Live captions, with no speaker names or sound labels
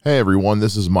Hey everyone,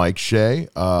 this is Mike Shea.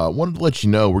 Wanted to let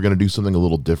you know we're going to do something a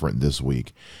little different this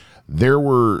week. There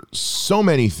were so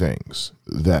many things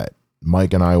that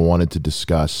Mike and I wanted to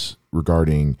discuss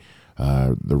regarding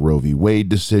the Roe v. Wade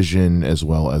decision, as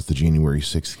well as the January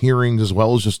 6th hearings, as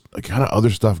well as just kind of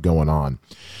other stuff going on.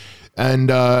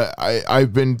 And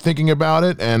I've been thinking about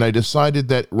it, and I decided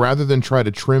that rather than try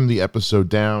to trim the episode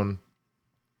down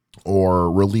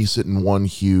or release it in one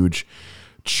huge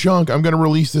chunk, I'm going to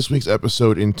release this week's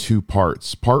episode in two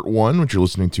parts. Part one, which you're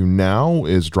listening to now,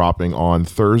 is dropping on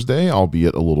Thursday,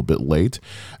 albeit a little bit late.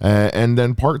 And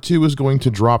then part two is going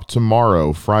to drop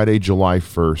tomorrow, Friday, July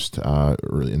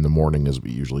 1st, in the morning, as it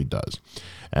usually does.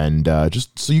 And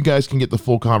just so you guys can get the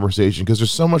full conversation, because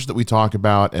there's so much that we talk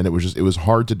about, and it was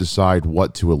hard to decide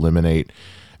what to eliminate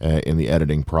in the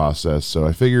editing process. So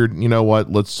I figured, you know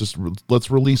what,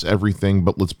 let's release everything,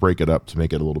 but let's break it up to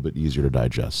make it a little bit easier to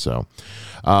digest. So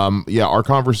our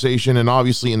conversation, and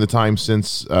obviously in the time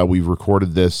since we've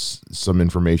recorded this, some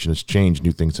information has changed,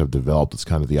 new things have developed. It's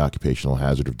kind of the occupational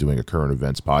hazard of doing a current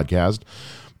events podcast.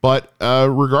 But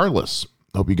regardless,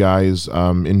 hope you guys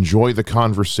enjoy the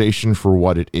conversation for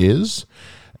what it is.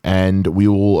 And we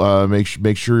will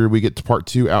make sure we get to part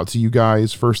two out to you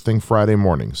guys first thing Friday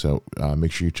morning. So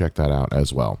make sure you check that out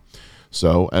as well.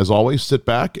 So as always, sit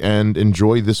back and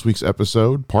enjoy this week's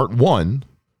episode, part one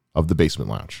of The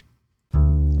Basement Lounge.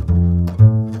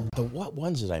 What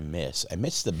ones did I miss? I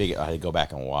missed the big. I had to go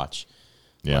back and watch,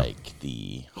 like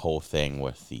the whole thing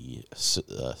with the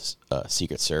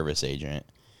Secret Service agent,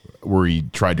 where he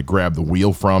tried to grab the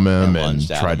wheel from him and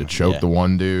tried to choke the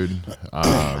one dude.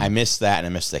 I missed that, and I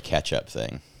missed the catch-up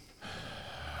thing.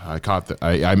 I caught the.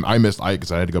 I missed.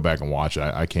 Because I had to go back and watch it.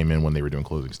 I came in when they were doing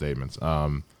closing statements.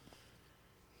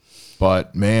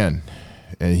 But man,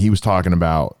 and he was talking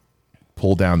about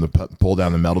pull down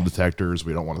the metal detectors.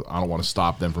 I don't want to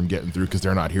stop them from getting through because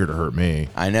they're not here to hurt me.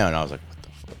 I know, and I was like, what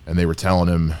the fuck? And they were telling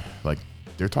him, like,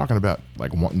 they're talking about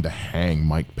like wanting to hang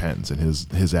Mike Pence, and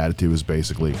his attitude was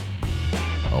basically,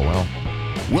 oh well.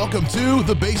 Welcome to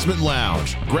the Basement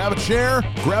Lounge. Grab a chair,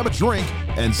 grab a drink,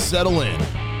 and settle in.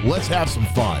 Let's have some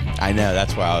fun. I know,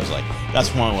 that's why I was like,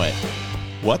 that's one way.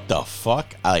 What the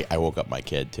fuck? I woke up my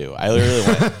kid too. I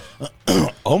literally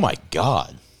went, oh my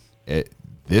god.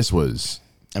 This was,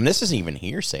 and this isn't even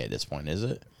hearsay at this point, is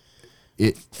it?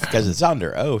 Because it's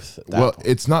under oath. Well, point.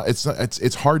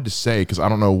 It's hard to say because I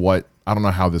don't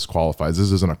know how this qualifies.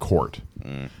 This isn't a court.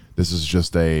 This is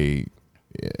just a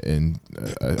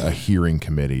hearing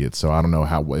committee. So I don't know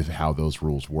how those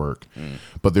rules work.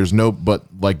 But there's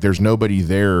nobody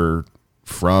there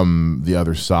from the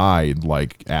other side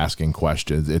like asking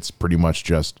questions. It's pretty much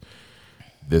just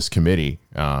this committee.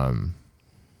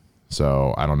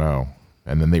 So I don't know.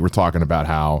 And then they were talking about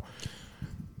how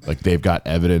like they've got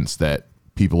evidence that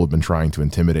people have been trying to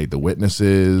intimidate the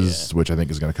witnesses, which I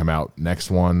think is going to come out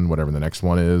whatever the next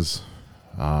one is.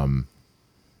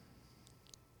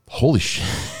 Holy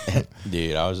shit.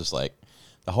 Dude, I was just like,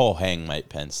 the whole hang Mike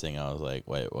Pence thing, I was like,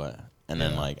 wait, what? And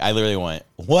then like, I literally went,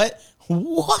 what?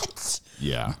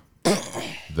 Yeah.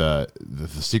 The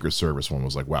Secret Service one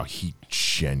was like, wow, he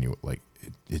genuine, like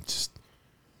it just,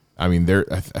 I mean,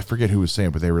 I forget who was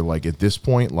saying, but they were like, at this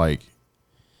point, like,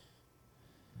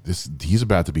 he's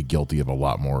about to be guilty of a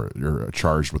lot more, or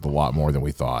charged with a lot more than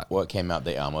we thought. Well, it came out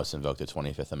they almost invoked the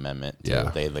 25th Amendment.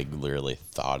 Yeah. They like literally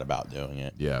thought about doing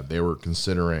it. Yeah, they were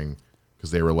considering,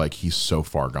 because they were like, he's so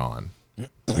far gone.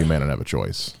 We may not have a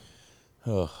choice.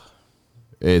 I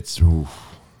was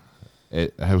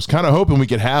kind of hoping we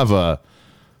could have a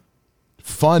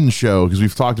fun show, because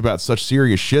we've talked about such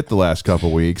serious shit the last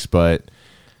couple weeks, but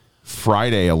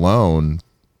Friday alone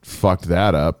fucked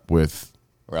that up with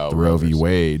the Roe v.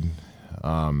 Wade.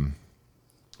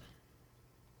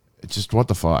 It's just, what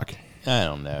the fuck? I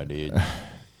don't know, dude.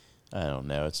 I don't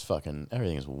know. It's fucking,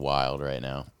 everything is wild right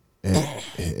now.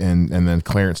 And then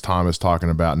Clarence Thomas talking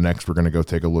about next we're going to go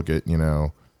take a look at,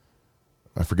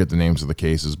 I forget the names of the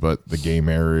cases, but the gay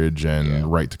marriage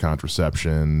and right to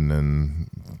contraception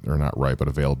or not right, but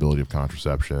availability of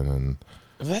contraception.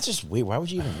 And that's just weird. Why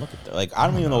would you even look at that? Like, I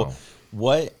don't even know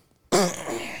what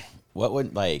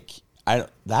would like,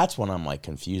 that's when I'm like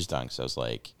confused on, because I was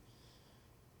like,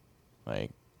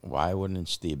 why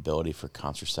wouldn't the ability for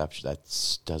contraception? That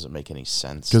doesn't make any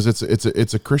sense. Because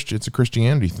it's a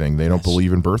Christianity thing. They don't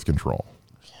believe in birth control.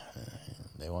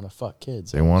 They want to fuck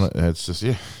kids. They want to. It's just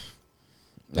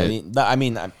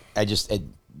I just it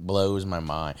blows my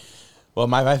mind. Well,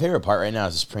 my favorite part right now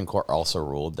is the Supreme Court also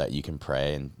ruled that you can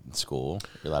pray in school.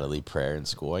 You're allowed to lead prayer in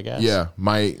school, I guess. Yeah,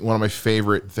 one of my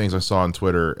favorite things I saw on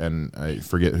Twitter, and I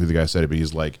forget who the guy said it, but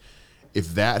he's like,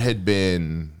 if that had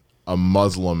been a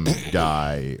Muslim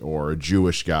guy or a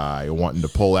Jewish guy wanting to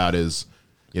pull out his,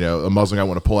 a Muslim guy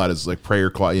want to pull out his like prayer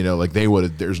cloth, like they would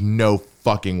have. There's no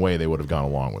fucking way they would have gone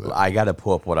along with it. I got to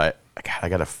pull up I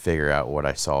got to figure out what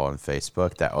I saw on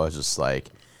Facebook that was just like,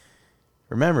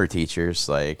 remember, teachers,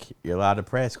 like, you're allowed to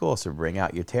pray at school, so bring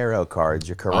out your tarot cards,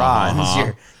 your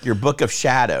Qurans, your Book of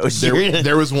Shadows.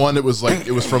 There was one that was like,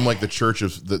 it was from like the church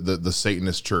of the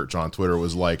Satanist church on Twitter. It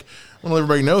was like, I want to let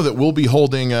everybody know that we'll be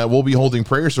holding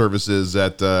prayer services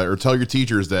or tell your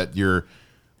teachers that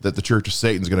the Church of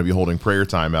Satan's going to be holding prayer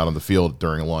time out on the field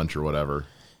during lunch or whatever.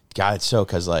 God, it's so,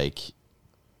 because like,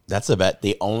 that's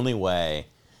the only way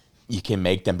you can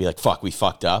make them be like, fuck, we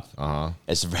fucked up.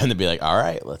 It's for them to be like, all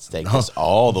right, let's take this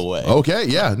all the way. Okay,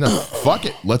 yeah, no, fuck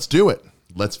it. Let's do it.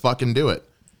 Let's fucking do it.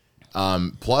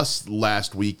 Plus,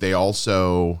 last week, they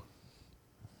also,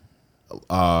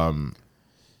 what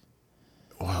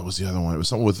was the other one? It was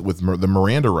something with the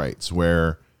Miranda rights,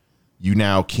 where you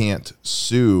now can't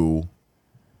sue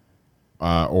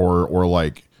or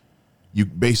like,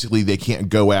 they can't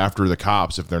go after the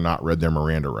cops if they're not read their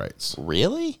Miranda rights.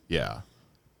 Really? Yeah.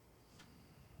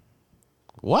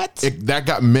 What? That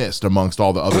got missed amongst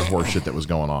all the other horse shit that was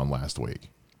going on last week.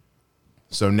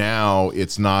 So now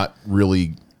it's not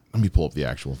really. Let me pull up the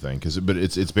actual thing but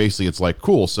it's basically it's like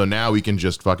cool. So now we can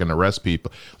just fucking arrest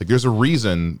people. Like there's a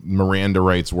reason Miranda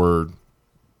rights were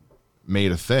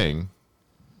made a thing.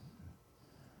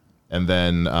 And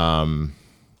then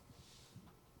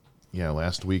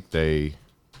last week I'll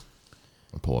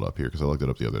pull it up here because I looked it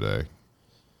up the other day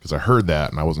because I heard that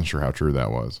and I wasn't sure how true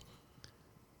that was.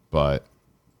 But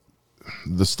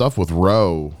the stuff with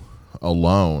Roe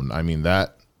alone, I mean,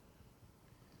 that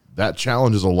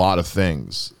challenges a lot of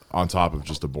things on top of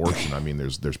just abortion. I mean,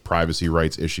 there's privacy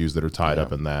rights issues that are tied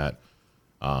up in that.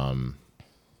 My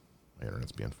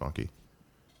internet's being funky.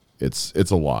 It's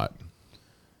a lot.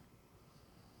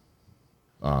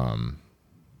 Sorry.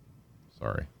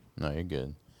 No, you're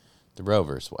good. The Roe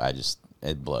verse,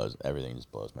 everything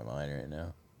just blows my mind right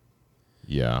now.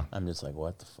 Yeah. I'm just like,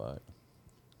 what the fuck?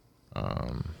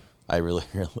 I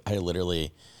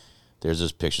literally, there's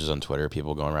just pictures on Twitter,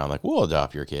 people going around like, we'll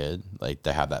adopt your kid. Like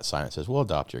they have that sign that says, we'll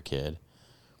adopt your kid.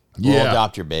 We'll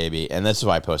adopt your baby. And this is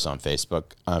why I post on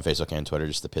Facebook and Twitter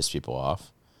just to piss people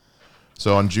off.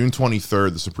 So on June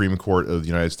 23rd, the Supreme Court of the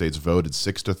United States voted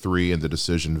 6-3 in the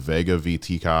decision Vega v.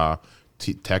 Tico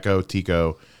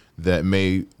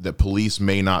that police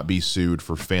may not be sued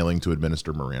for failing to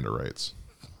administer Miranda rights.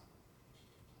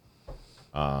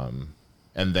 And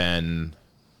then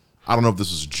I don't know if this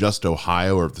was just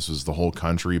Ohio or if this was the whole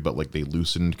country, but like they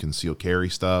loosened concealed carry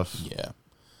stuff. Yeah.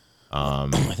 I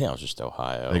think it was just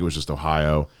Ohio. I think it was just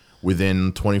Ohio.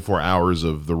 Within 24 hours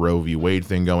of the Roe v. Wade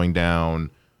thing going down,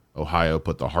 Ohio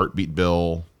put the heartbeat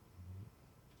bill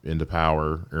into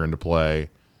play.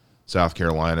 South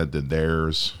Carolina did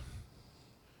theirs.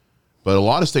 But a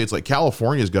lot of states, like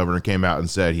California's governor came out and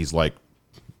said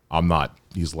I'm not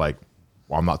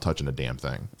touching a damn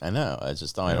thing. I know. I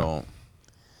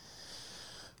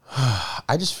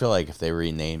just feel like if they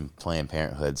renamed Planned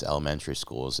Parenthood's elementary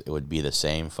schools, it would be the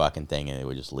same fucking thing, and they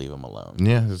would just leave them alone.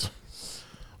 Yeah.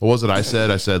 What was it I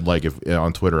said? I said, like, if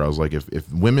on Twitter, I was like, if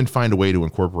women find a way to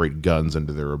incorporate guns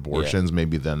into their abortions,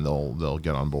 maybe then they'll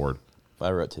get on board. What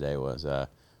I wrote today was,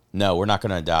 no, we're not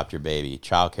going to adopt your baby.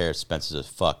 Childcare expenses as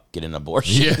fuck. Get an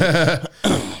abortion. Yeah.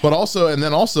 But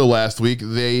also last week,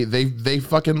 they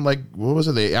fucking, like, what was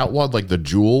it? They outlawed, like, the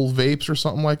Juul vapes or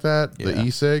something like that, the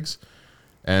e-cigs.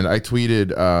 And I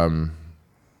tweeted,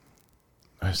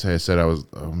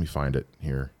 let me find it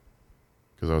here,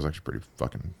 because I was actually pretty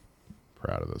fucking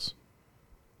proud of this.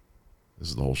 This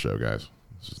is the whole show, guys.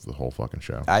 This is the whole fucking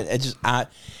show.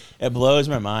 It blows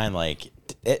my mind. Like,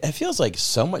 it feels like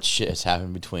so much shit has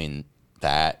happened between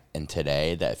that and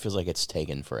today that it feels like it's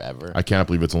taken forever. I can't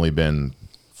believe it's only been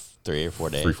 3 or 4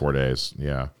 days. 3-4 days,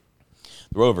 yeah.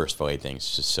 The Roe versus Wade thing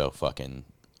is just so fucking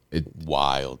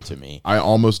wild to me. I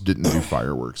almost didn't do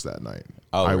fireworks that night.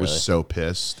 Oh, I really? was so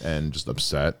pissed and just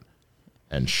upset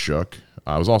and shook.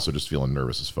 I was also just feeling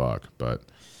nervous as fuck. But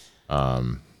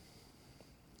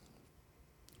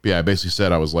yeah, I basically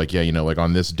said, I was like, yeah, like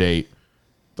on this date,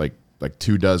 like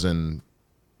 24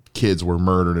 kids were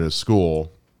murdered at a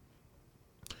school.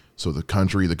 So the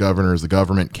country, the governors, the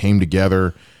government came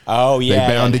together. Oh, yeah.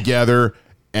 They bound together.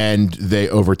 And they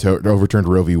overturned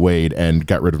Roe v. Wade and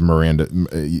got rid of Miranda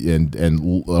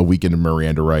and weakened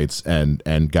Miranda rights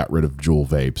and got rid of Juul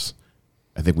vapes.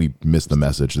 I think we missed the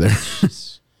message there.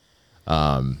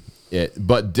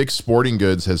 But Dick's Sporting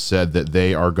Goods has said that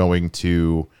they are going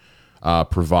to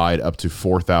provide up to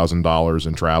 $4,000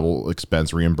 in travel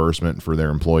expense reimbursement for their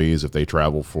employees if they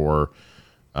travel for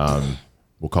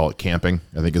We'll call it camping,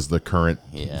 I think is the current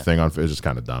thing on. It's just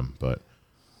kind of dumb, but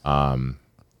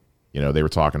they were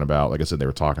talking about, like I said, they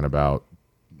were talking about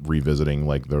revisiting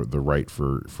like the right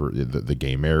for the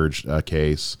gay marriage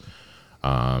case.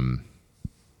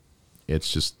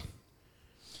 It's just,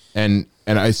 and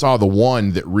I saw the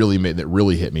one that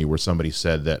really hit me, where somebody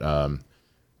said that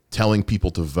telling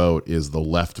people to vote is the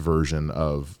left version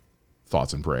of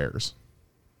thoughts and prayers.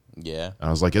 Yeah. And I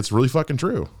was like, it's really fucking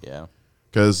true. Yeah.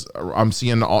 Because I'm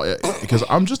seeing because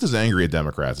I'm just as angry at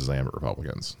Democrats as I am at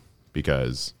Republicans,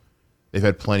 because they've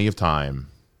had plenty of time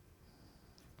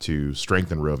to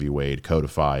strengthen Roe v. Wade,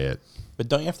 codify it. But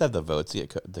don't you have to have the votes to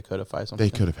codify something? They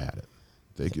could have had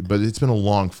it. But it's been a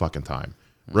long fucking time.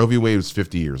 Roe v. Wade was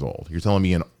 50 years old. You're telling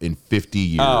me in 50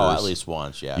 years? Oh, at least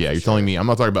once, yeah. Yeah, you're telling me. I'm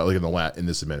not talking about like in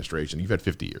this administration. You've had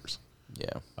 50 years.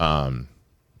 Yeah.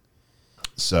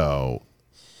 So.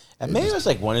 And maybe it was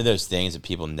like one of those things that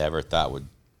people never thought would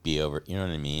be over. You know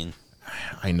what I mean?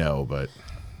 I know, but.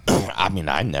 I mean,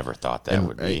 I never thought that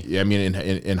would be. I mean,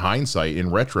 in hindsight,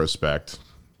 in retrospect,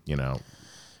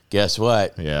 Guess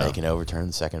what? Yeah. They can overturn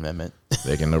the Second Amendment.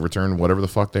 They can overturn whatever the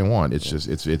fuck they want. It's just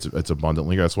it's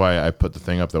abundantly. That's why I put the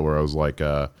thing up there where I was like,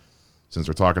 since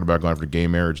we're talking about going for gay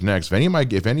marriage next, if any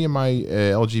of my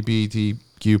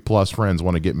LGBTQ plus friends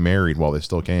want to get married while they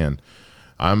still can,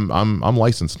 I'm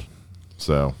licensed.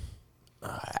 So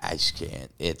I just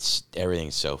can't.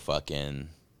 Everything's so fucking.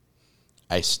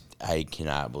 I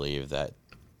cannot believe that.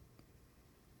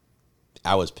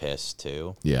 I was pissed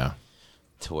too. Yeah.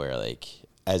 To where like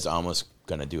I was almost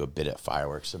gonna do a bit at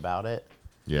fireworks about it.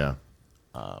 Yeah.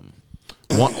 I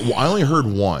only heard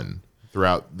one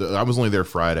throughout. I was only there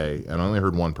Friday, and I only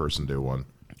heard one person do one.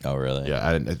 Oh really? Yeah.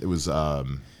 I didn't. It was what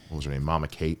was her name? Mama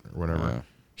Kate or whatever.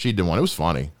 She did one. It was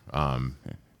funny.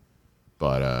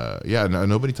 But yeah,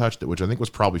 nobody touched it, which I think was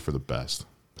probably for the best.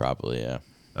 Probably, yeah.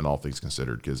 And all things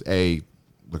considered, because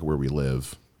look at where we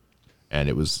live, and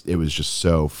it was just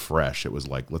so fresh. It was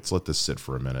like, let's let this sit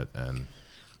for a minute, and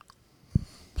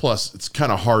plus it's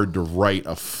kind of hard to write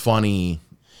a funny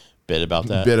bit about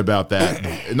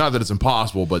that. Not that it's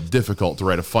impossible, but difficult to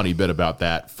write a funny bit about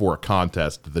that for a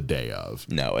contest the day of.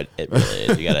 No, it really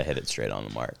is. You got to hit it straight on the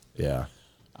mark. Yeah,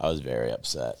 I was very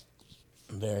upset,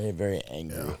 very very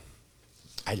angry. Yeah.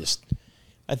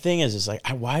 The thing is, it's like,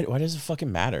 why does it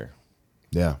fucking matter?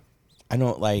 Yeah, I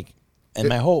don't like, and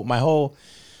my whole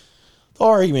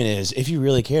argument is, if you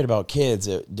really cared about kids,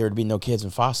 there'd be no kids in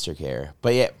foster care.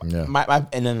 But yeah.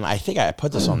 And then I think I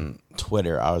put this on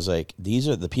Twitter. I was like, these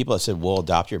are the people that said we'll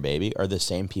adopt your baby are the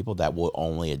same people that will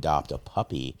only adopt a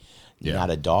puppy, not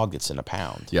a dog that's in a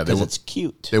pound. Yeah, because it's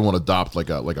cute. They won't adopt like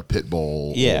a pit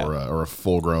bull or a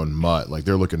full grown mutt. Like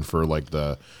they're looking for like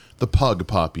the pug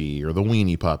puppy or the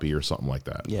weenie puppy or something like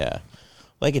that. Yeah,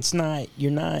 like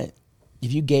you're not.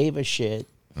 If you gave a shit.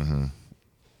 Mm-hmm.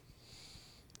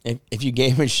 If you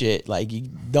gave a shit, like, you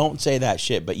don't say that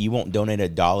shit, but you won't donate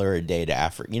 $1 a day to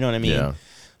Africa. You know what I mean? Yeah.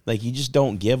 Like, you just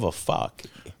don't give a fuck.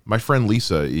 My friend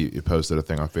Lisa posted a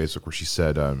thing on Facebook where she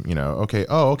said, so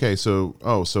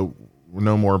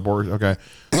no more abortion. Okay.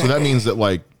 So that means that,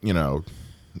 like,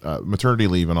 maternity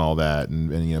leave and all that,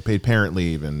 and paid parent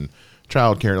leave and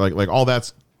child care, like all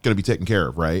that's going to be taken care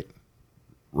of, right?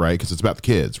 Right? Because it's about the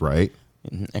kids, right?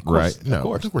 Of course, right? No, of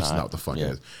course it's not what the fuck it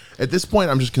is. At this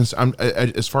point, I'm just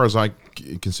as far as I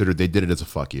considered, they did it as a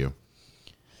fuck you.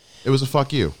 It was a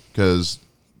fuck you, because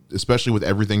especially with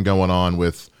everything going on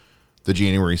with the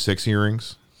January 6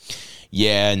 hearings.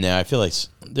 Yeah, no, I feel like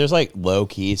there's like low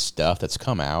key stuff that's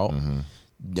come out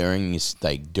during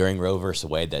Roe versus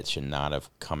Wade that should not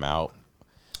have come out.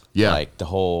 Yeah, like the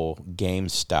whole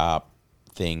GameStop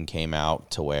thing came out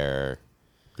to where.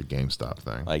 The GameStop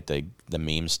thing, like the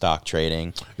meme stock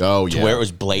trading. Oh yeah, to where it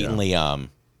was blatantly the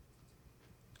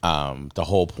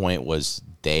whole point was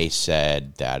they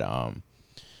said that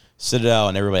Citadel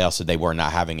and everybody else said they were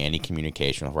not having any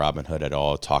communication with Robinhood at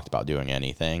all, talked about doing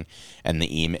anything, and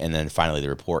and then finally the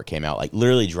report came out, like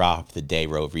literally dropped the day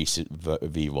Roe v.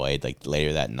 Wade, like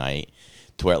later that night,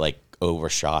 to where it like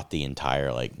overshot the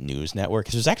entire like news network,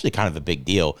 because it was actually kind of a big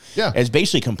deal. Yeah, it's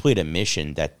basically complete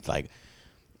admission that like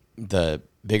the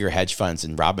bigger hedge funds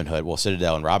and Robinhood, well,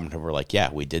 Citadel and Robinhood were like,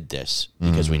 yeah, we did this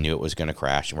because we knew it was going to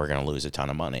crash and we're going to lose a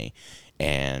ton of money.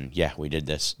 And yeah, we did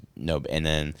this. No, and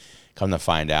then come to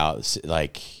find out,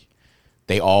 like,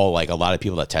 they all, like, a lot of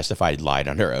people that testified lied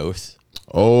under oath.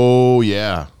 Oh,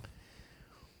 yeah.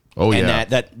 Oh, yeah.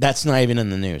 And that's not even in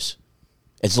the news.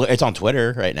 It's on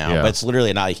Twitter right now, but it's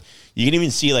literally not, like, you can even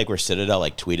see, like, where Citadel,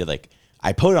 like, tweeted, like,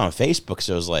 I put it on Facebook,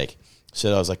 so it was like,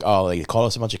 so I was like, oh, like, call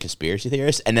us a bunch of conspiracy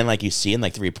theorists. And then, like, you see in,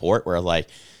 like, the report where, like,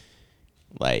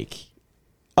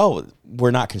 oh,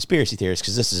 we're not conspiracy theorists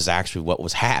because this is actually what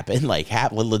was happened. Like,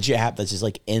 legit happened. This is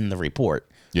like in the report.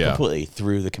 Yeah. Completely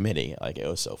through the committee. Like, it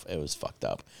was fucked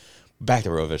up. Back to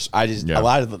Rovish. A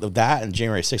lot of that and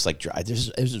January 6th, like, it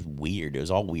was just weird. It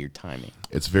was all weird timing.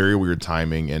 It's very weird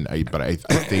timing, and I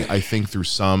think through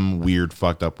some weird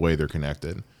fucked up way they're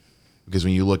connected, because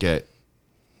when you look at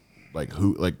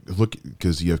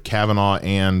because you have Kavanaugh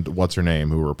and what's her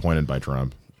name who were appointed by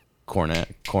Trump, Cornett,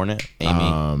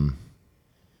 Amy.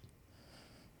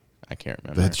 I can't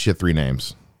remember. She had 3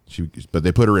 names. But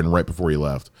they put her in right before he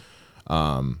left.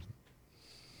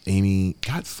 Amy,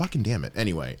 God fucking damn it.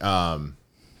 Anyway, and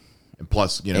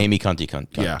plus, Amy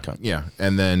Cunty. Yeah.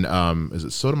 And then, is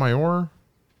it Sotomayor?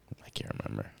 I can't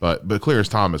remember. But Clarence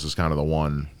Thomas is kind of the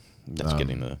one that's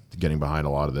getting behind a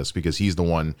lot of this, because he's the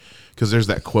one, because there's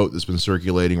that quote that's been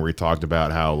circulating where he talked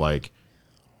about how, like,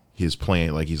 his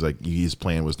plan, like, his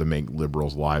plan was to make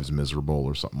liberals' lives miserable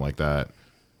or something like that.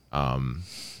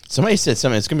 Somebody said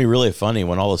something. It's going to be really funny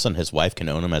when all of a sudden his wife can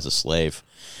own him as a slave.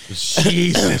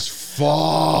 Jesus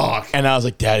fuck. And I was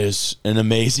like, that is an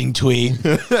amazing tweet.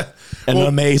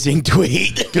 Amazing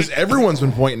tweet. Because everyone's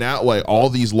been pointing out, like, all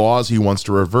these laws he wants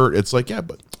to revert. It's like, yeah,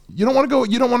 but you don't want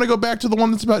to go back to the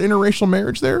one that's about interracial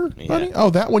marriage there, buddy? Yeah. Oh,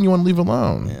 that one you want to leave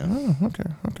alone. Yeah. Oh, okay.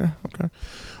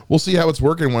 We'll see how it's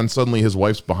working when suddenly his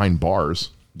wife's behind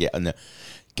bars. Yeah, no.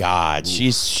 God,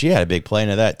 she had a big play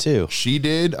into that too. She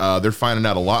did. They're finding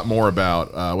out a lot more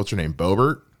about what's her name,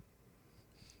 Boebert.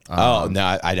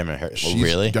 No, I never heard. She's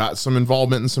Really? got some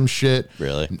involvement in some shit.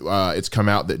 Really? It's come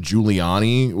out that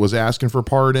Giuliani was asking for a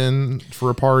pardon.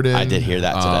 I did hear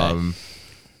that today.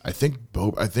 I think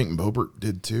Boebert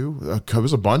did too. There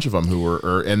was a bunch of them who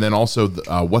were, and then also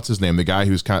what's his name? The guy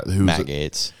who's Matt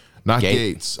Gaetz. Not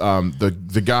Gates.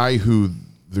 The guy who.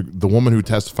 The woman who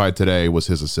testified today was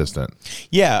his assistant.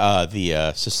 Yeah, the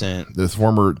assistant. The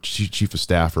former chief of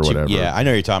staff or whatever. Yeah, I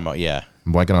know what you're talking about. Yeah.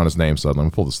 I'm blanking on his name, so let me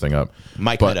pull this thing up.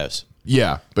 Mike Meadows.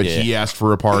 Yeah, but he asked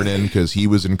for a pardon because he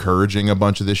was encouraging a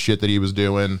bunch of this shit that he was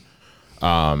doing.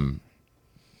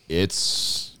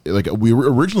 It's like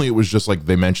originally it was just like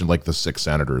they mentioned like the 6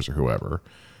 senators or whoever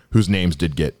whose names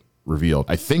did get revealed.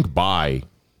 I think by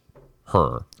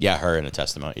her. Yeah, her in a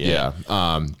testimony. Yeah.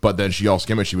 But then she also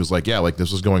came and she was like, yeah, like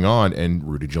this was going on, and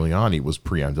Rudy Giuliani was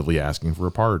preemptively asking for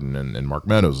a pardon, and Mark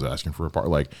Meadows was asking for a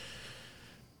pardon. Like,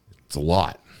 it's a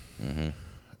lot. Mm-hmm.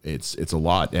 It's a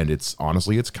lot, and it's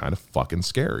honestly, it's kind of fucking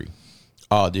scary.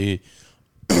 Oh, dude.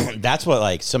 That's what,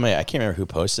 like, somebody, I can't remember who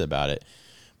posted about it,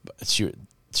 but she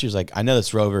was like, I know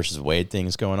this Roe versus Wade thing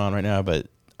is going on right now, but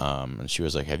and she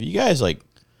was like, have you guys, like,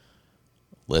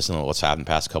 listen to what's happened the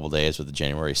past couple of days with the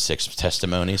January 6th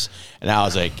testimonies? And I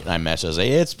was like, I was like,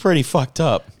 it's pretty fucked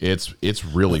up. It's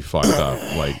really fucked up.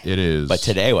 Like, it is. But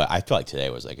today, I feel like today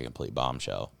was like a complete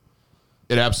bombshell.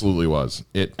 It absolutely was.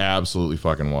 It absolutely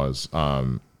fucking was.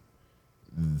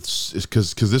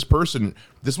 Because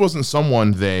this wasn't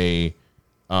someone they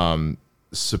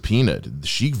subpoenaed.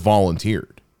 She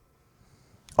volunteered.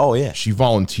 Oh yeah, she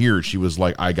volunteered. She was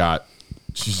like, I got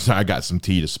some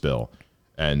tea to spill.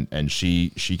 And she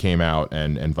came out,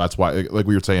 and that's why, like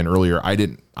we were saying earlier,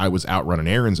 I was out running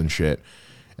errands and shit.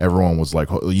 Everyone was like,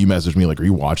 you messaged me like, are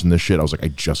you watching this shit? I was like, I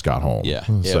just got home. Yeah.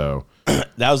 So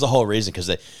that was the whole reason,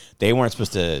 because they weren't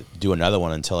supposed to do another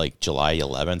one until like July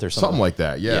 11th or something like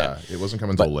that. Yeah. It wasn't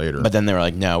coming until later. But then they were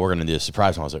like, no, we're going to do a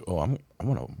surprise one. I was like, oh, I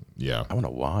want to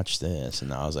watch this.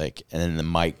 And I was like, and then the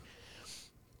mic,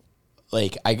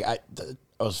 like I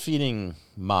was feeding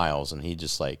Miles, and he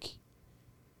just like,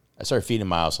 I started feeding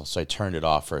Miles, so I turned it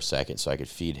off for a second so I could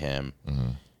feed him. Mm-hmm.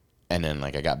 And then,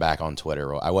 like, I got back on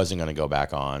Twitter. I wasn't going to go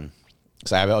back on,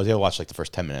 because I was able to watch, like, the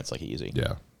first 10 minutes, like, easy.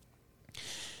 Yeah.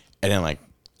 And then, like,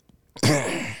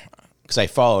 because I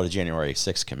followed a January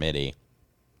 6th committee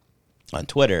on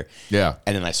Twitter. Yeah.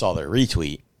 And then I saw their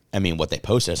retweet. I mean, what they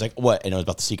posted. I was like, what? And it was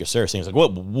about the Secret Service thing. I was like,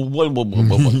 what?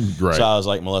 Right. So I was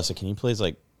like, Melissa, can you please,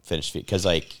 like, finish feeding? Because,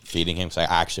 like, feeding him, because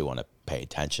I actually want to pay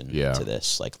attention to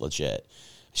this, like, legit.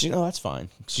 She said, oh, that's fine.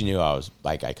 She knew I was,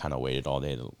 like, I kind of waited all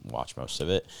day to watch most of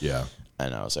it. Yeah.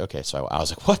 And I was like, okay. So I was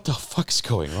like, what the fuck's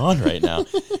going on right now?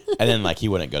 And then, like, he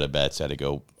wouldn't go to bed, so I had to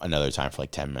go another time for,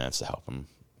 like, 10 minutes to help him,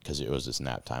 because it was his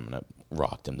nap time, and I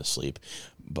rocked him to sleep.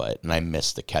 And I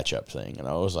missed the catch-up thing. And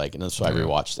I was like, and then so I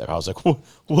rewatched it. I was like,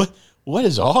 what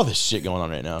is all this shit going on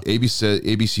right now?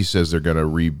 ABC says they're going to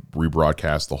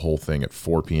rebroadcast the whole thing at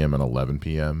 4 p.m. and 11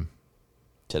 p.m.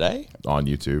 Today? On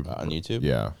YouTube. On YouTube?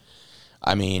 Yeah.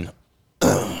 I mean,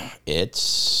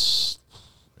 it's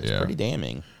pretty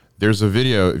damning. There's a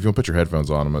video, if you want to put your headphones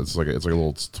on them, it's like a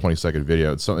little 20-second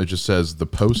video. It just says the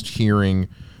post-hearing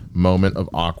moment of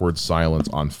awkward silence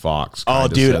on Fox.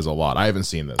 Dude, says a lot. I haven't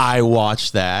seen this. I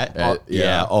watched that.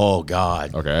 Yeah. Oh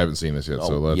God. Okay, I haven't seen this yet.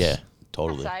 So let's. Yeah.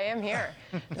 Totally. Yes, I am here.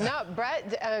 No,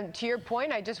 Brett, to your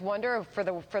point, I just wonder for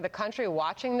the country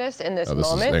watching this in this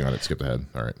moment. Hang on, it skipped ahead.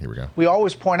 All right, here we go. We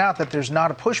always point out that there's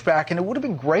not a pushback, and it would have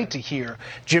been great to hear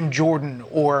Jim Jordan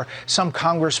or some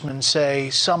congressman say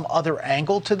some other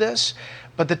angle to this,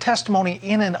 but the testimony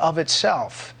in and of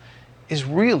itself is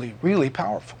really, really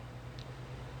powerful.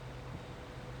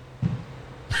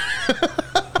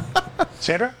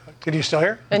 Sandra? Are you still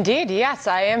here? Indeed, yes,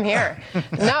 I am here.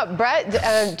 No,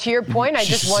 Brett, to your point, I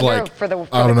just wonder for the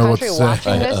country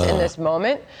watching this in this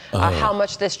moment, how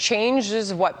much this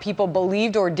changes what people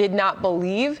believed or did not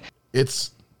believe.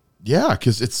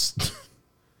 Because it's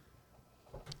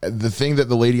the thing that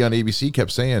the lady on ABC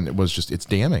kept saying was just, it's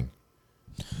damning.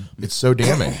 It's so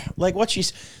damning. Like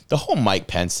the whole Mike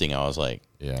Pence thing, I was like,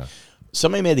 yeah.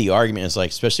 Somebody made the argument, it's like,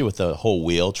 especially with the whole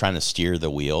wheel, trying to steer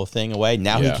the wheel thing away.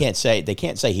 Now they can't say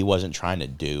he wasn't trying to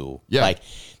do. Yeah. Like,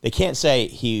 they can't say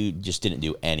he just didn't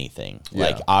do anything. Yeah.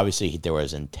 Like, obviously, there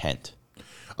was intent.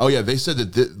 Oh, yeah. They said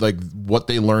that, what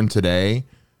they learned today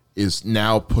is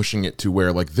now pushing it to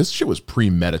where, this shit was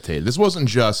premeditated. This wasn't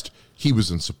just he was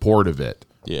in support of it.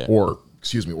 Yeah. Or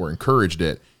encouraged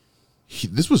it.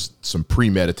 This was some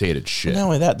premeditated shit. Not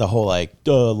only that, the whole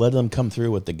let them come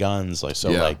through with the guns. I was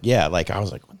like,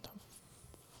 what the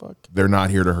fuck? They're not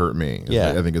here to hurt me.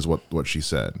 Yeah, I think is what she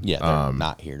said. Yeah, they're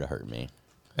not here to hurt me.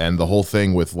 And the whole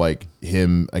thing with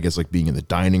him, I guess being in the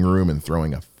dining room and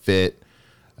throwing a fit.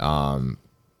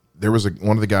 There was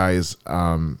one of the guys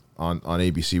on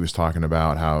ABC was talking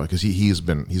about how, because he's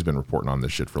been reporting on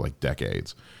this shit for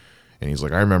decades, and he's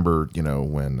like, I remember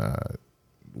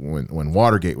when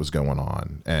Watergate was going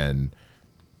on, and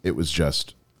it was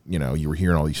just, you were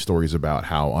hearing all these stories about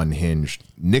how unhinged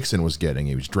Nixon was getting.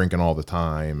 He was drinking all the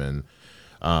time. And,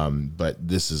 but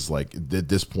this is at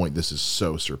this point, this is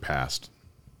so surpassed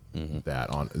that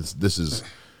this is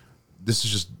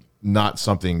just not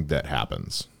something that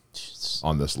happens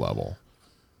on this level.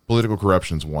 Political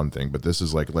corruption's one thing, but this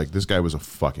is like this guy was a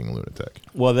fucking lunatic.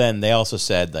 Well, then they also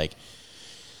said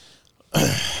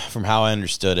from how I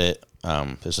understood it,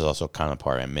 this is also kind of the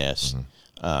part I missed.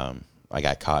 I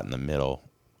got caught in the middle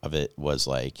of it. Was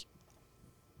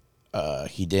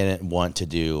he didn't want to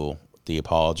do the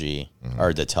apology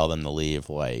or to tell them to leave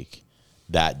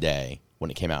that day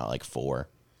when it came out at 4.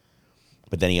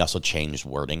 But then he also changed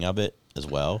wording of it as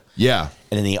well. Yeah,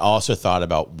 and then he also thought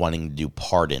about wanting to do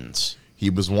pardons. He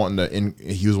was wanting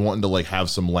to have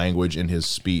some language in his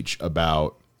speech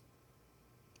about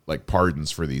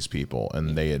pardons for these people,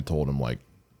 and they had told him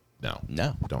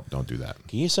no, don't do that.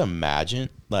 Can you just imagine?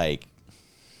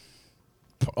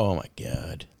 Oh my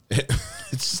God,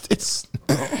 it's.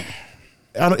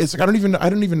 I don't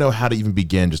even know how to even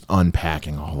begin just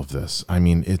unpacking all of this. I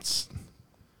mean, it's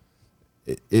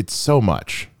so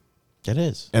much. It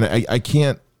is, and I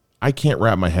can't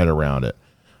wrap my head around it.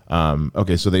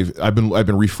 Okay, so I've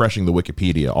been refreshing the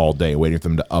Wikipedia all day, waiting for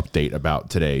them to update about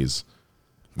today's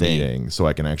meeting, so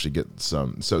I can actually get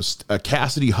some. So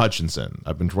Cassidy Hutchinson,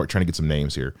 I've been trying to get some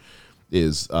names here,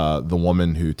 is the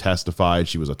woman who testified.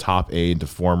 She was a top aide to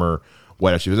former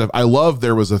White House. I love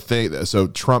there was a thing. So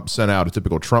Trump sent out a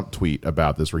typical Trump tweet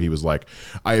about this, where he was like,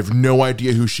 "I have no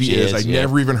idea who she is. I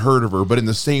never even heard of her." But in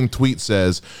the same tweet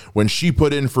says, when she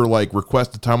put in for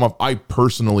requested time off, I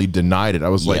personally denied it. I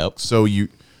was like, so you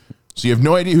have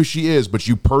no idea who she is, but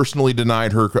you personally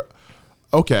denied her.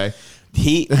 Okay.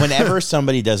 Whenever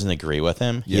somebody doesn't agree with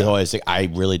him, he's always like, I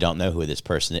really don't know who this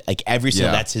person is.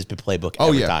 That's his playbook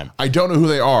every time. I don't know who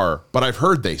they are, but I've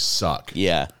heard they suck.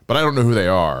 Yeah. But I don't know who they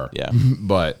are. Yeah.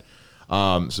 But,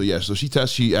 so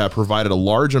she provided a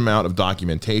large amount of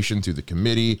documentation to the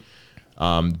committee,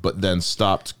 but then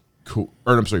stopped.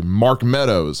 Mark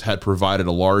Meadows had provided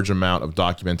a large amount of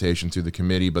documentation to the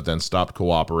committee, but then stopped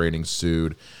cooperating,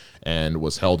 sued, and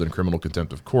was held in criminal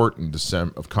contempt of court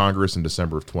of Congress in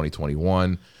December of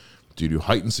 2021. Due to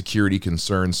heightened security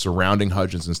concerns surrounding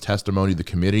Hutchinson's testimony, the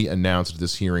committee announced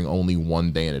this hearing only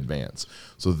 1 day in advance.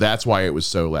 So that's why it was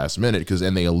so last minute,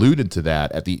 and they alluded to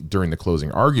that during the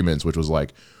closing arguments, which was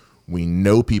we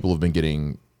know people have been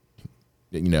getting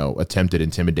attempted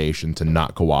intimidation to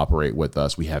not cooperate with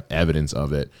us. We have evidence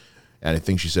of it. And I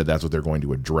think she said that's what they're going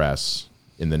to address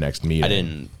in the next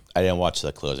meeting. I didn't watch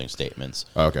the closing statements.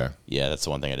 Okay. Yeah, that's the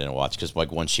one thing I didn't watch, because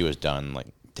once she was done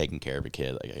taking care of a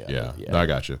kid, I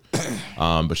got you.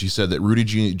 But she said that Rudy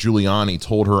Giuliani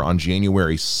told her on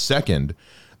January 2nd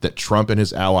that Trump and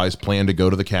his allies plan to go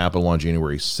to the Capitol on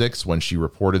January 6th. When she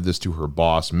reported this to her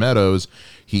boss, Meadows,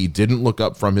 he didn't look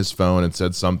up from his phone and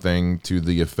said something to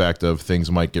the effect of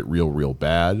things might get real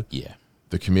bad. Yeah.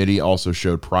 The committee also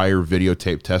showed prior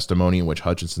videotape testimony in which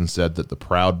Hutchinson said that the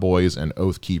Proud Boys and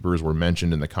Oath Keepers were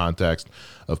mentioned in the context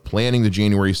of planning the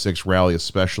January 6th rally,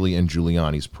 especially in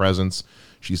Giuliani's presence.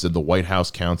 She said the White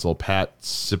House counsel, Pat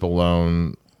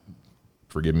Cipollone,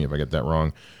 forgive me if I get that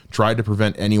wrong, tried to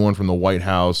prevent anyone from the White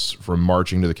House from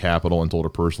marching to the Capitol and told her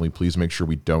personally, please make sure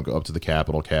we don't go up to the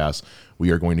Capitol, Cass.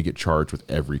 We are going to get charged with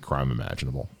every crime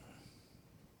imaginable.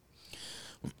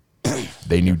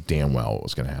 They knew damn well what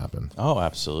was going to happen. Oh,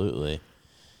 absolutely.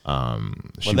 Well,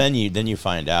 then you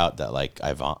find out that like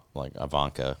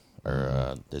Ivanka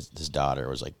or his daughter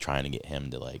was like trying to get him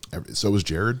to like. So was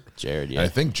Jared. Yeah. And I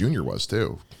think Junior was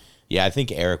too. Yeah, I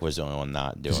think Eric was the only one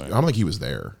not doing. I don't think he was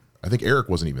there. I think Eric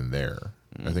wasn't even there.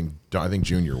 I think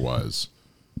Junior was.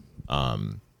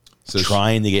 So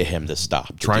trying to get him to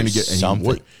stop. Trying to get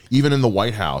something. Even in the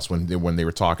White House when they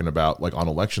were talking about like on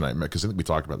election night, because I think we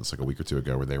talked about this like a week or two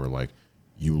ago, where they were like,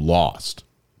 "You lost,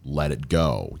 let it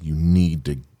go. You need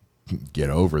to get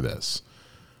over this."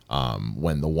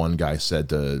 When the one guy said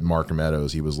to Mark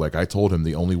Meadows, he was like, "I told him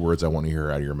the only words I want to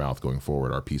hear out of your mouth going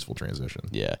forward are peaceful transition."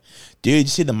 Yeah, dude, did you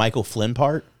see the Michael Flynn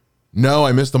part? No,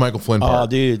 I missed the Michael Flynn part. Oh,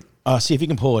 dude. See if you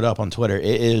can pull it up on Twitter.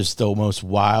 It is the most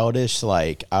wildest.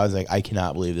 Like, I was like, I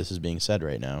cannot believe this is being said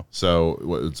right now. So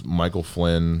it's Michael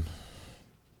Flynn.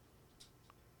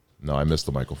 No, I missed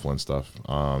the Michael Flynn stuff.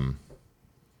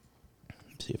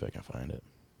 See if I can find it.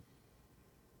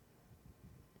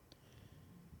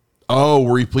 Oh,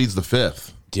 where he pleads the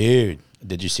fifth. Dude,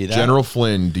 did you see that? General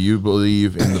Flynn, do you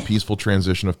believe in the peaceful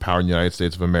transition of power in the United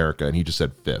States of America? And he just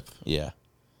said fifth. Yeah.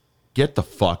 Get the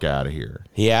fuck out of here.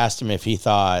 He asked him if he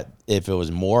thought if it was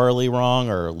morally wrong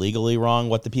or legally wrong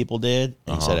what the people did,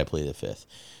 and he said, I plead the fifth.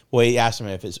 Well, he asked him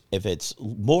if it's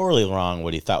morally wrong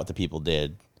what he thought what the people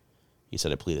did. He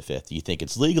said, I plead the fifth. You think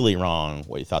it's legally wrong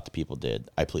what he thought the people did?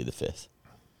 I plead the fifth.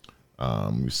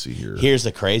 Let me see here. Here's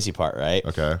the crazy part, right?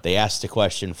 Okay. They asked the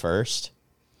question first.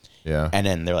 Yeah. And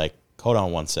then they're like, hold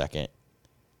on 1 second.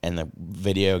 And the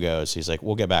video goes, he's like,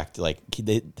 we'll get back to, like,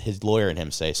 his lawyer and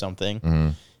him say something. Mm-hmm.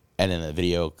 And then the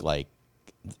video, like,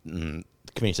 the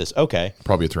committee says, okay.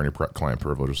 Probably attorney-client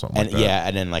privilege or something and like that. Yeah,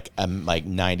 and then, like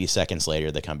 90 seconds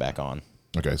later, they come back on.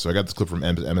 Okay, so I got this clip from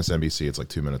MSNBC. It's like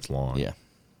 2 minutes long. Yeah.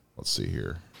 Let's see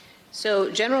here.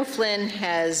 So General Flynn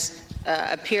has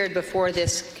appeared before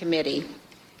this committee.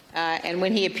 And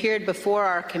when he appeared before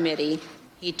our committee,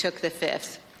 he took the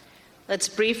fifth. Let's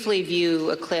briefly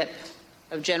view a clip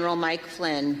of General Mike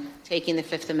Flynn taking the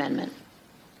Fifth Amendment.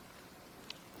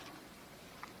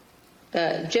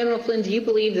 General Flynn, do you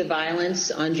believe the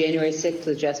violence on January 6th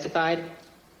was justified?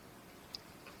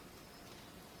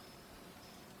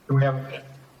 Do we have a minute?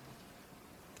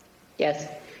 Yes.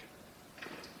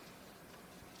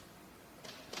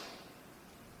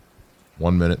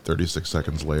 1 minute, 36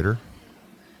 seconds later.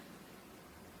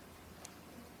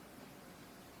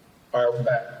 All right, we're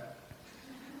back.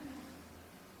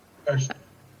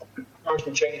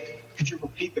 Congressman Cheney, could you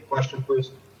repeat the question,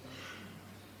 please?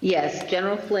 Yes.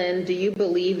 General Flynn, do you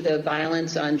believe the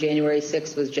violence on January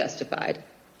 6th was justified?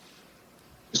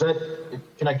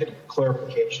 Can I get a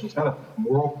clarification? Is that a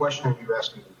moral question or are you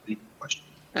asking a legal question?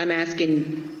 I'm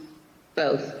asking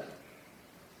both.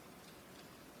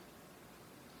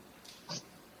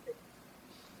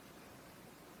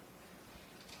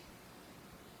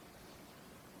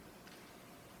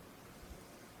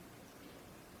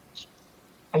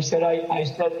 I said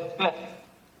the fifth.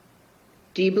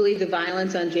 Do you believe the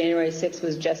violence on January 6th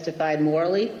was justified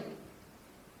morally?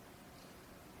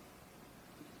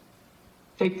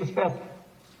 Take the fifth.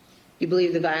 You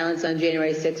believe the violence on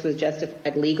January 6th was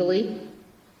justified legally?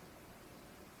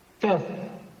 Fifth.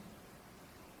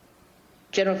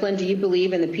 General Flynn, do you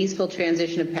believe in the peaceful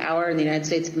transition of power in the United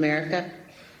States of America?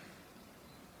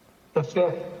 The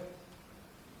fifth.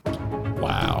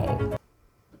 Wow.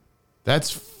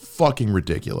 That's fucking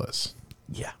ridiculous.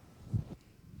 Yeah.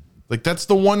 Like, that's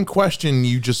the one question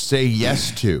you just say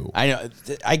yes to. I know.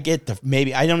 I get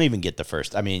maybe I don't even get the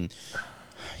first. I mean,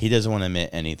 he doesn't want to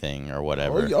admit anything or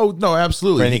whatever. Oh, no,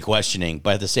 absolutely. For any questioning.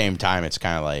 But at the same time, it's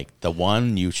kind of like the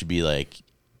one you should be like,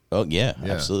 oh, yeah.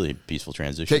 Absolutely. Peaceful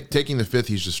transition. Taking the fifth,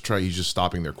 he's just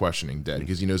stopping their questioning dead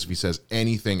because he knows if he says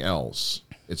anything else,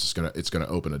 it's gonna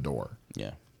open a door.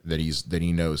 Yeah. That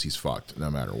he knows he's fucked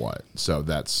no matter what. So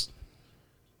that's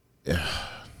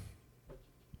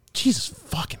Jesus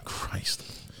fucking Christ.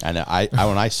 I know. I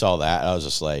when I saw that, I was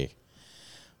just like,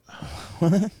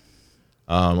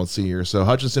 let's see here. So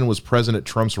Hutchinson was present at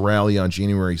Trump's rally on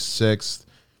January 6th.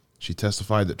 She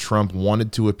testified that Trump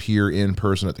wanted to appear in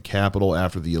person at the Capitol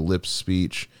after the ellipse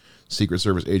speech. Secret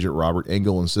Service agent Robert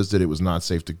Engel insisted it was not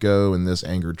safe to go, and this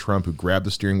angered Trump, who grabbed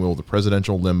the steering wheel of the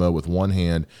presidential limo with one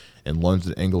hand and lunged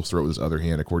at Engel's throat with his other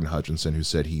hand, according to Hutchinson, who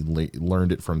said she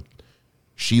learned it from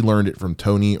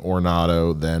Tony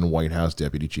Ornato, then White House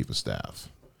Deputy Chief of Staff.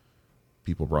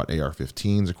 People brought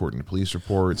AR-15s, according to police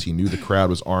reports. He knew the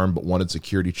crowd was armed but wanted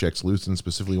security checks loosened,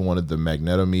 specifically wanted the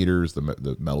magnetometers,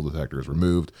 the metal detectors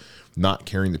removed, not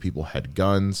caring that people had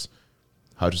guns.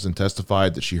 Hutchinson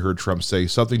testified that she heard Trump say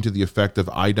something to the effect of,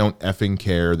 "I don't effing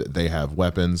care that they have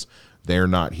weapons. They're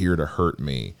not here to hurt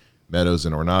me." Meadows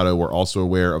and Ornato were also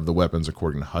aware of the weapons,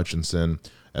 according to Hutchinson.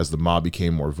 As the mob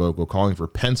became more vocal, calling for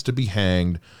Pence to be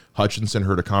hanged, Hutchinson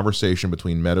heard a conversation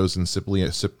between Meadows and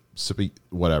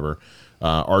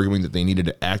arguing that they needed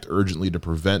to act urgently to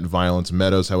prevent violence.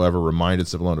 Meadows, however, reminded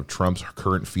Cipollone of Trump's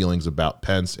current feelings about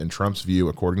Pence. In Trump's view,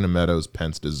 according to Meadows,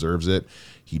 Pence deserves it.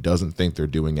 He doesn't think they're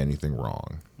doing anything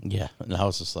wrong. Yeah, and I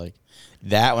was just like,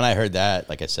 that, when I heard that,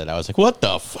 like I said, I was like, what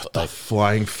the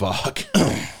flying fuck?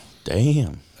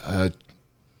 Damn.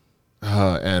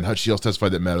 And she also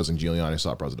testified that Meadows and Giuliani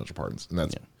sought presidential pardons, and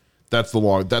that's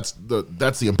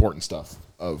the important stuff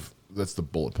that's the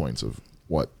bullet points of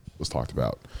what was talked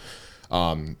about.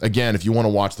 Again, if you want to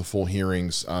watch the full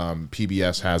hearings,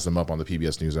 PBS has them up on the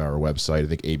PBS NewsHour website. I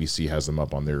think ABC has them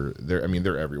up on their I mean,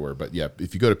 they're everywhere. But yeah,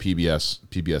 if you go to PBS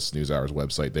NewsHour's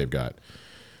website, they've got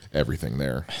everything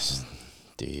there.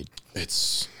 Dude,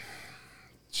 it's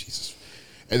Jesus.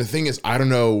 And the thing is, I don't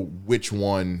know which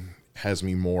one has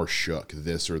me more shook,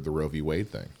 this or the Roe v. Wade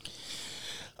thing.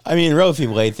 I mean, Roe v.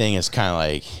 Wade thing is kind of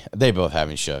like, they both have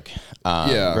me shook.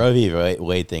 Roe v.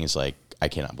 Wade thing is like, I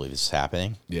cannot believe this is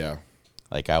happening. Yeah.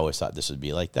 Like, I always thought this would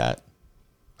be like that.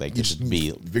 Like, you just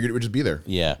figured it would just be there.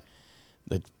 Yeah.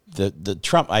 The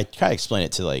Trump, I kind of explained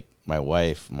it to, like, my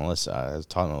wife, Melissa. I was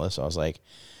talking to Melissa. I was like,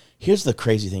 here's the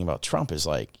crazy thing about Trump is,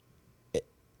 like,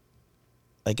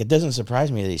 it doesn't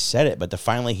surprise me that he said it, but to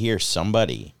finally hear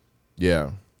somebody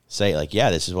say, like, yeah,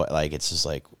 this is what, like, it's just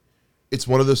like, it's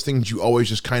one of those things you always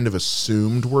just kind of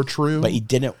assumed were true. But you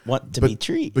didn't want to be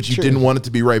true. But you didn't want it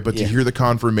to be right. But to hear the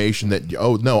confirmation that,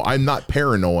 oh, no, I'm not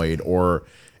paranoid or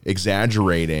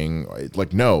exaggerating.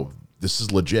 Like, no, this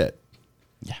is legit.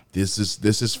 Yeah. This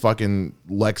is fucking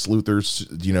Lex Luthor's,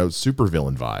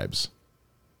 supervillain vibes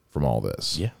from all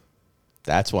this. Yeah.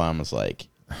 That's why I was like,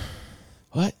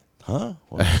 what? Huh?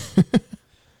 What?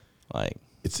 Like,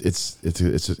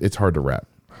 it's hard to wrap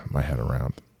my head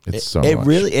around. It's so it much.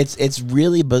 Really it's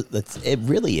really but it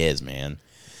really is, man,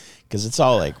 because it's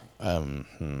all like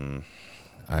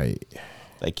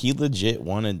he legit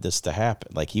wanted this to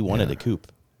happen. Like, he wanted a coup.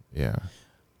 Yeah.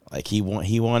 Like, he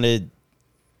wanted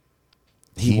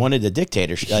a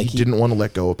dictatorship. Like, he didn't want to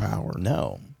let go of power.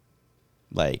 No.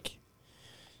 Like,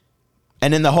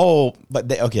 and then the whole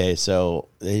okay, so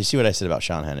you see what I said about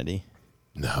Sean Hannity?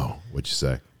 No. What'd you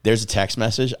say? There's a text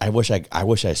message. I wish I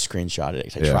screenshotted it,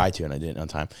 because I tried to and I didn't on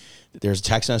time. There's a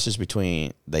text message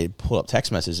they pulled up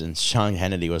text messages, and Sean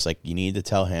Hannity was like, you need to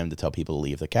tell him to tell people to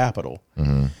leave the Capitol.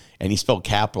 Mm-hmm. And he spelled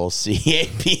capital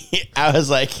CAP. I was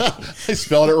like, I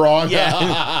spelled it wrong. Yeah.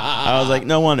 I was like,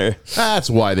 no wonder. That's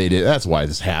why they did. That's why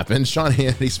this happened. Sean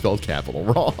Hannity spelled capital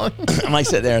wrong. I'm like,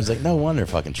 sitting there. I was like, no wonder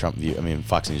fucking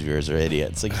Fox News viewers are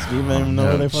idiots. Like, do you even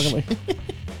know what they fucking like?